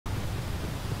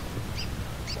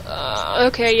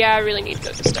Okay, yeah, I really need to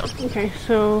go to stone. Okay,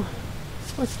 so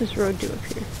what's this road do up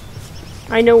here?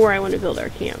 I know where I want to build our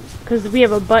camp. Because we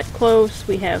have a butt close,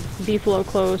 we have beefalo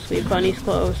close, we have bunnies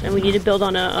close, and we need to build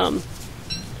on a,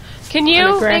 Can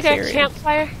you make a area.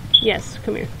 campfire? Yes,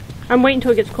 come here. I'm waiting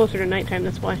until it gets closer to nighttime,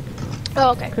 that's why.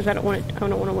 Oh, okay. Because I don't want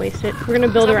to waste it. We're gonna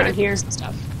build around here.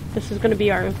 Stuff. This is gonna be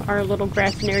our little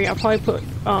grassing area. I'll probably put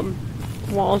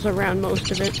walls around most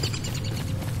of it.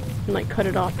 And like cut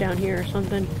it off down here or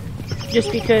something. Just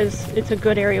because it's a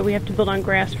good area, we have to build on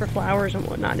grass for flowers and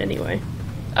whatnot anyway.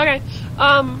 Okay.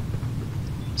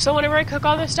 So whenever I cook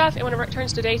all this stuff and whenever it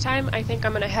turns to daytime, I think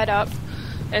I'm gonna head up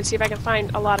and see if I can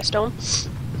find a lot of stone.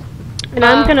 And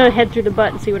I'm gonna head through the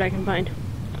butt and see what I can find.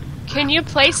 Can you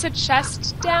place a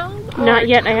chest down? Not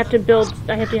yet. I have to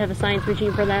have a science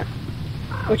machine for that.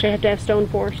 Which I have to have stone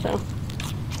for, so.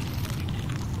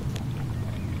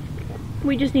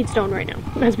 We just need stone right now.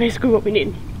 That's basically what we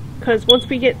need. Because once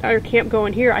we get our camp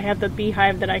going here, I have the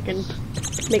beehive that I can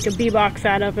make a bee box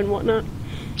out of and whatnot.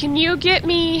 Can you give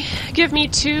me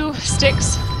 2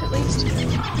 sticks, at least?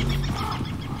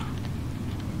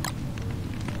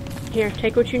 Here,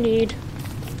 take what you need.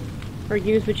 Or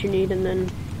use what you need, and then...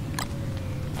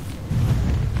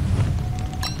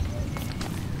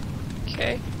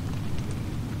 Okay.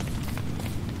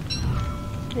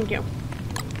 Thank you.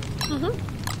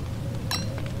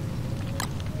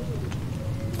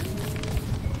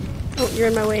 Oh, you're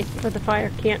in my way with the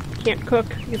fire. Can't cook.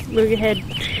 You move your head.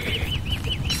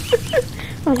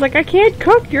 I was like, I can't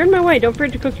cook. You're in my way. Don't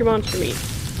forget to cook your monster meat.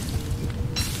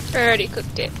 I already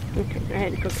cooked it. Okay, I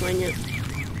hadn't cooked mine yet.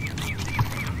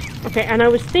 Okay, and I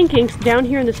was thinking down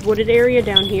here in this wooded area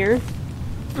down here,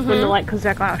 when the light comes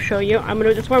back, I'll show you.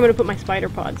 That's where I'm gonna put my spider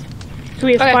pods. So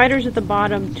we have spiders at the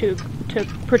bottom to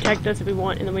protect us if we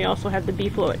want, and then we also have the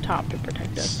beefalo at top to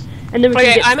protect us. And then we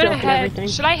can get I'm gonna silk and head. everything.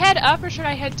 Should I head up or should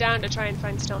I head down to try and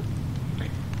find stone?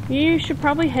 You should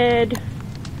probably head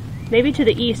maybe to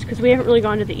the east, because we haven't really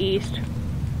gone to the east.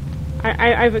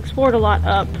 I've explored a lot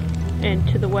up and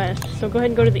to the west, so go ahead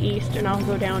and go to the east, and I'll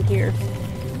go down here.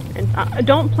 And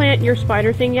don't plant your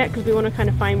spider thing yet, because we want to kind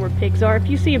of find where pigs are. If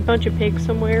you see a bunch of pigs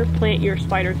somewhere, plant your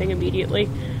spider thing immediately.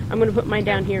 I'm going to put mine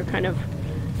down here kind of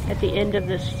at the end of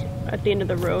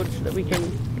the road so that we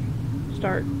can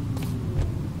start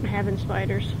having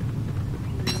spiders.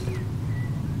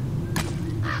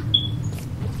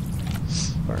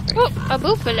 Perfect. Oh, a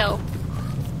buffalo.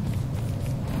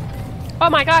 Oh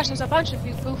my gosh, there's a bunch of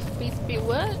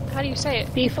what? How do you say it?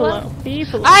 Beefalo.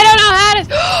 Beefalo. I don't know how to.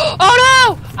 Oh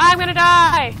no! I'm gonna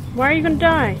die. Why are you gonna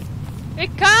die?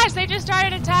 Because they just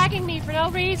started attacking me for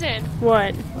no reason.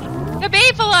 What? The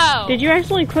beefalo. Did you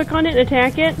actually click on it and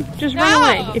attack it? Just run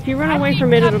away. If you run away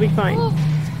from it, it'll be fine. Poop.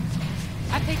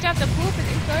 I picked up the poop and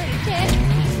they started attacking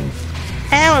me.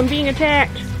 Ow, I'm being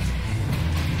attacked.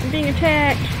 I'm being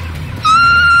attacked.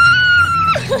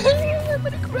 I'm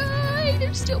gonna cry.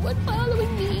 There's still one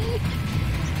following me.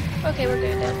 Okay, we're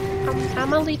good now. I'm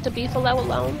gonna leave the beefalo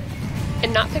alone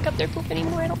and not pick up their poop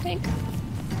anymore, I don't think.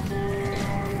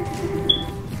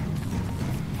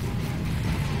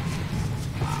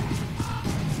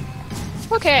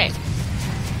 Okay.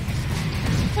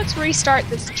 Let's restart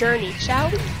this journey, shall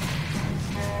we?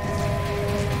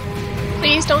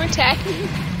 Please don't attack me.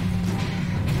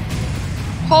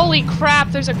 Holy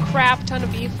crap, there's a crap ton of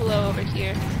beefalo over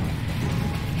here.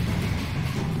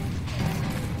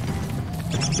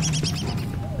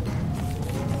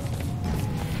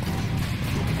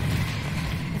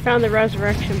 I found the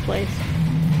resurrection place.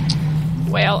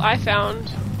 Well, I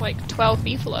found like 12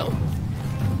 beefalo.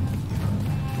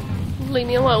 Leave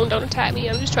me alone, don't attack me,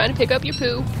 I'm just trying to pick up your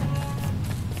poo.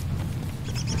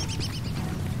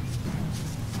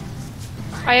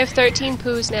 I have 13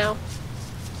 poos now.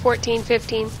 14,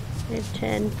 15. I have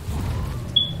 10.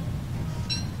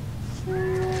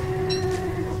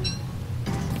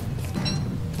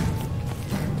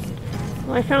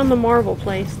 Well, I found the marble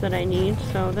place that I need,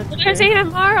 so that's good. There's even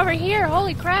more over here,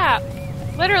 holy crap.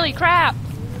 Literally crap.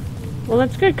 Well,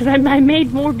 that's good, because I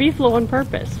made more beefalo on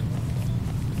purpose.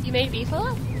 You made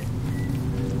beefalo?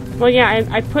 Well, yeah,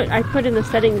 I put in the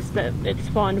settings that it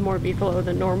spawned more beefalo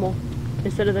than normal,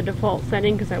 instead of the default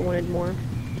setting, because I wanted more.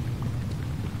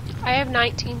 I have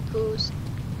 19 poos.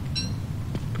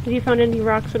 Have you found any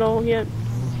rocks at all yet?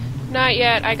 Not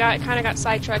yet. I kind of got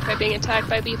sidetracked by being attacked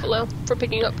by beefalo for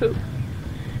picking up poop.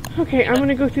 Okay, I'm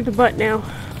gonna go through the butt now.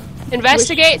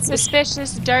 Investigate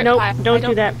suspicious dirt pile. Nope, don't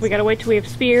do that. We gotta wait till we have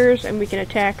spears and we can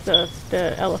attack the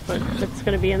elephant that's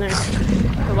gonna be in there.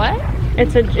 The what?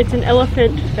 It's an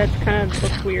elephant that's kind of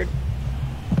looks weird.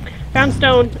 Found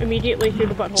stone immediately through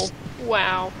the butthole.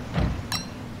 Wow.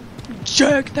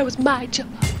 Jerk, that was my job.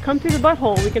 come through the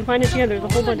butthole. We can find it together.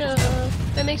 There's a whole bunch of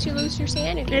stuff. That makes you lose your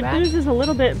sanity, It right? loses a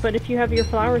little bit, but if you have your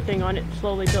flower thing on, it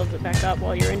slowly builds it back up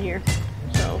while you're in here.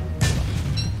 So,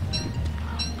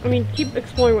 I mean, keep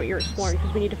exploring what you're exploring,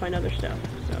 because we need to find other stuff.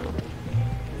 So,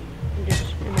 I'm just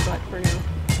in the butt for now.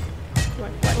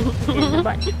 What? In the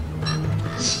butt.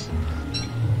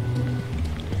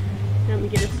 Let me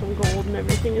get us some gold and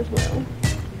everything as well,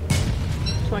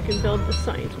 so I can build the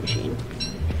science machine.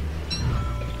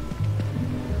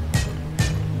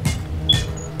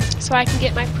 So I can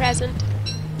get my present.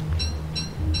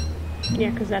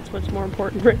 Yeah, because that's what's more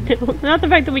important right now. Not the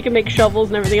fact that we can make shovels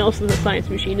and everything else with the science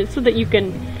machine. It's so that you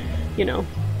can, you know,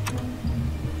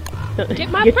 get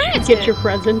my present. Get your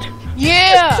present.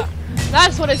 Yeah!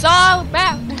 That's what it's all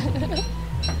about.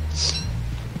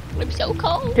 I'm so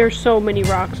cold. There's so many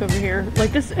rocks over here.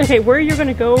 Like this, okay, where you're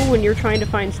gonna go when you're trying to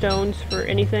find stones for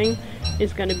anything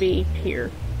is gonna be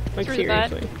here. Like, through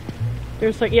seriously.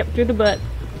 There's like, yep, through the butt.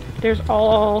 There's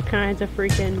all kinds of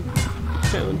freaking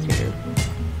stones here.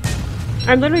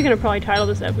 I'm literally gonna probably title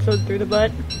this episode Through the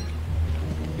Butt.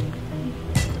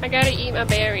 I gotta eat my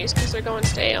berries because they're going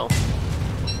stale.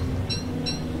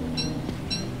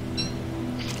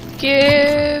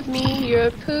 Give me your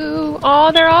poo.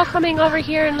 Oh, they're all coming over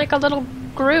here in like a little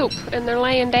group and they're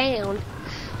laying down.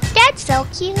 That's so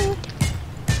cute.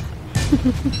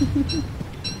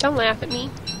 Don't laugh at me.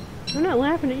 I'm not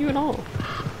laughing at you at all.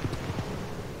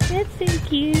 That's so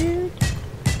cute.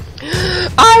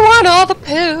 I want all the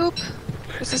poop.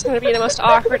 This is going to be the most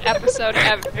awkward episode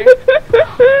ever.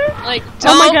 Like,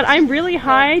 oh my god, I'm really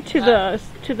high to the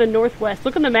northwest.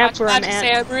 Look on the map where I'm at.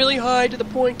 Say I'm really high to the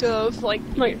point of like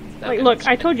look,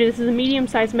 I told you this is a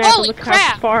medium-sized map. Holy Look crap.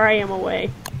 how far I am away.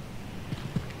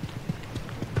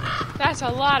 That's a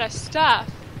lot of stuff.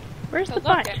 Where's the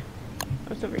butt?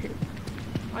 Oh, it's over here.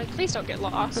 Oh, please don't get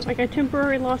lost. Like I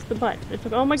temporarily lost the butt. It's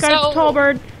like, oh my god, it's a tall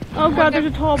bird. Oh god, there's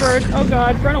a tall bird. Oh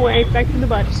god, run away, back to the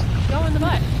butt. Go in the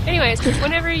butt. Anyways,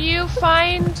 whenever you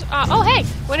find, oh hey,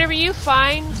 whenever you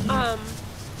find,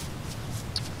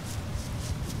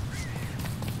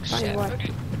 shit, what?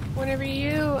 okay. Whenever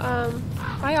you,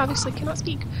 I obviously cannot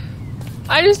speak.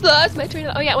 I just lost my train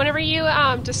of, oh yeah, whenever you,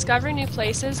 discover new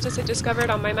places, does it discover it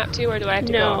on my map too, or do I have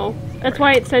to go? No. That's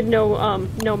why it said no,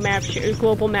 no map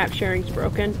global map sharing's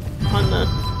broken on the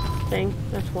thing.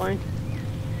 That's why.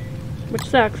 Which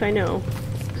sucks, I know.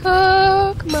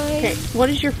 Cook my... Okay, what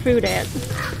is your food at?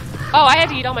 Oh, I had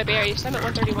to eat all my berries. I'm at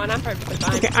 131. I'm perfectly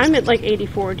fine. Okay, I'm at like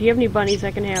 84. Do you have any bunnies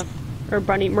I can have? Or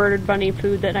murdered bunny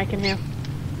food that I can have?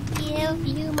 Give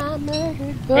you my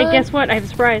murdered bunny. Hey, guess what? I have a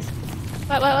surprise.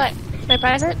 What? My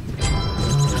present?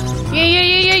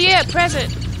 Yeah,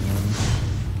 present.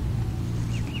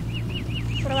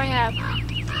 What do I have?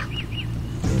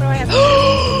 What do I have?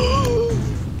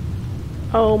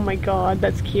 Oh my god,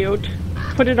 that's cute.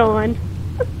 Put it on.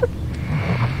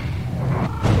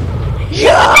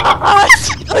 Yes!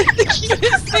 Like the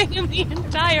cutest thing in the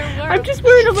entire world. I'm just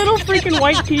wearing a little freaking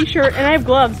white t-shirt and I have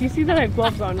gloves. You see that I have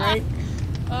gloves on, right?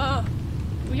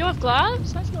 You have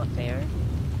gloves? That's not fair.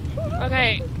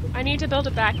 Okay, I need to build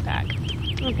a backpack.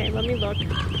 Okay, let me look.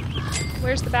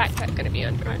 Where's the backpack gonna be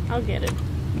under? Alright, I'll get it.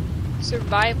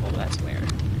 Survival, that's where.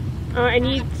 I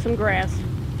need some grass.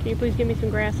 Can you please give me some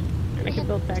grass? And I can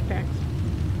build backpacks.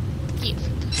 Keep.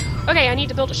 Okay, I need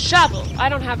to build a shovel. I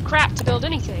don't have crap to build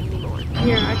anything anymore.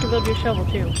 Here, I can build you a shovel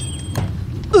too.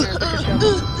 Here, look at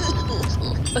shovel.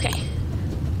 Okay.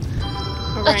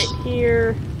 Alright,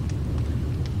 here.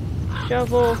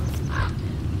 Shovel.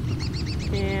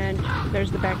 And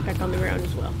there's the backpack on the ground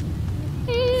as well.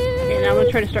 Okay, now I'm gonna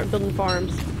try to start building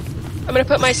farms. I'm gonna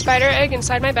put my spider egg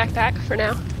inside my backpack for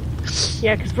now.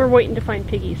 Yeah, because we're waiting to find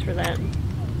piggies for that.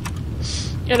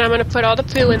 And I'm gonna put all the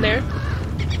poo in there.